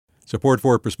Support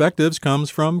for Perspectives comes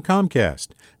from Comcast,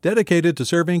 dedicated to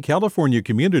serving California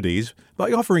communities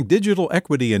by offering digital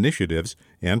equity initiatives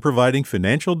and providing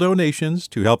financial donations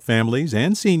to help families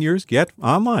and seniors get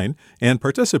online and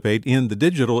participate in the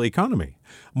digital economy.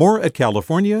 More at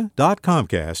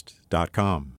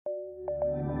california.comcast.com.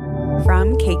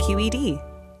 From KQED.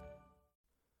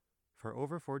 For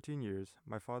over 14 years,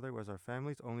 my father was our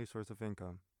family's only source of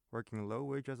income, working low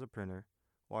wage as a printer,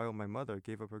 while my mother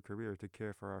gave up her career to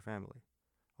care for our family.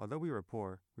 Although we were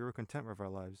poor, we were content with our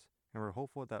lives, and were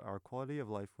hopeful that our quality of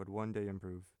life would one day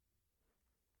improve.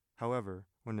 However,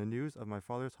 when the news of my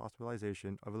father's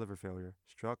hospitalization of liver failure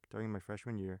struck during my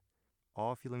freshman year,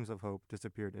 all feelings of hope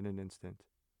disappeared in an instant.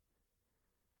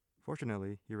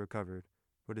 Fortunately, he recovered,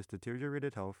 but his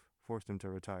deteriorated health forced him to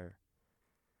retire.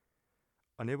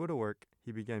 Unable to work,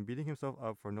 he began beating himself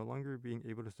up for no longer being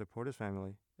able to support his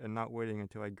family and not waiting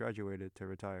until I graduated to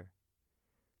retire.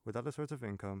 Without a source of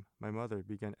income, my mother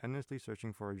began endlessly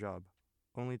searching for a job,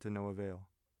 only to no avail.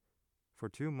 For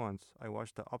 2 months, I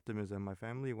watched the optimism my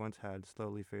family once had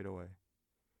slowly fade away.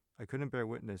 I couldn't bear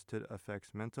witness to the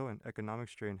effects mental and economic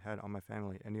strain had on my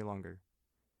family any longer.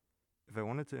 If I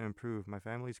wanted to improve my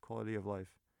family's quality of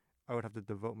life, I would have to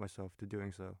devote myself to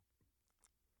doing so.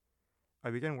 I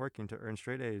began working to earn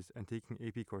straight A's and taking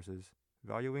AP courses,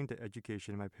 valuing the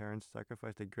education my parents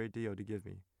sacrificed a great deal to give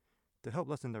me. To help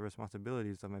lessen the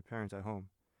responsibilities of my parents at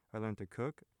home, I learned to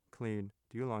cook, clean,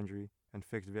 do laundry, and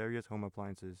fix various home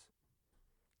appliances.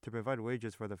 To provide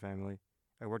wages for the family,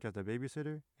 I worked as a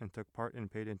babysitter and took part in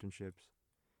paid internships.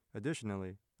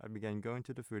 Additionally, I began going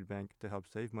to the food bank to help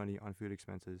save money on food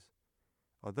expenses.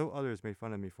 Although others made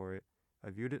fun of me for it, I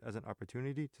viewed it as an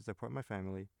opportunity to support my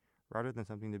family rather than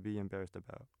something to be embarrassed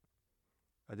about.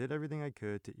 I did everything I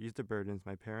could to ease the burdens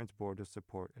my parents bore to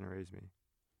support and raise me.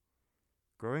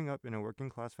 Growing up in a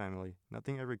working-class family,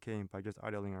 nothing ever came by just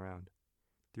idling around.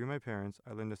 Through my parents,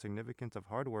 I learned the significance of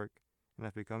hard work and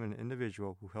have become an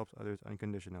individual who helps others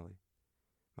unconditionally.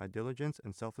 My diligence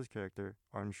and selfless character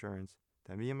are insurance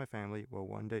that me and my family will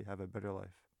one day have a better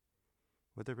life.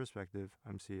 With a perspective,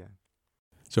 I'm CN.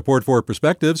 Support for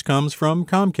Perspectives comes from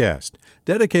Comcast,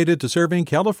 dedicated to serving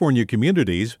California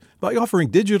communities by offering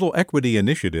digital equity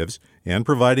initiatives and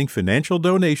providing financial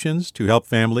donations to help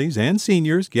families and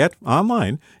seniors get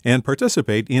online and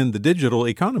participate in the digital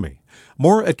economy.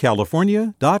 More at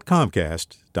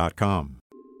california.comcast.com.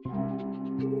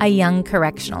 A young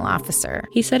correctional officer.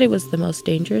 He said it was the most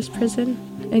dangerous prison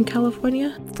in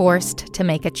California. Forced to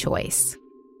make a choice,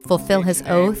 fulfill his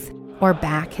oath, or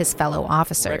back his fellow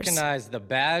officers. Recognize the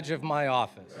badge of my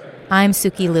office. I'm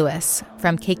Suki Lewis.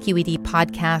 From KQED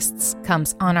Podcasts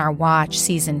comes On Our Watch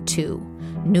Season 2,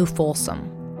 New Folsom.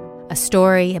 A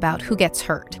story about who gets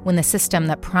hurt when the system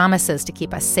that promises to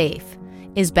keep us safe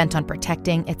is bent on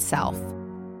protecting itself.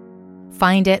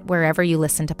 Find it wherever you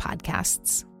listen to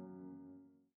podcasts.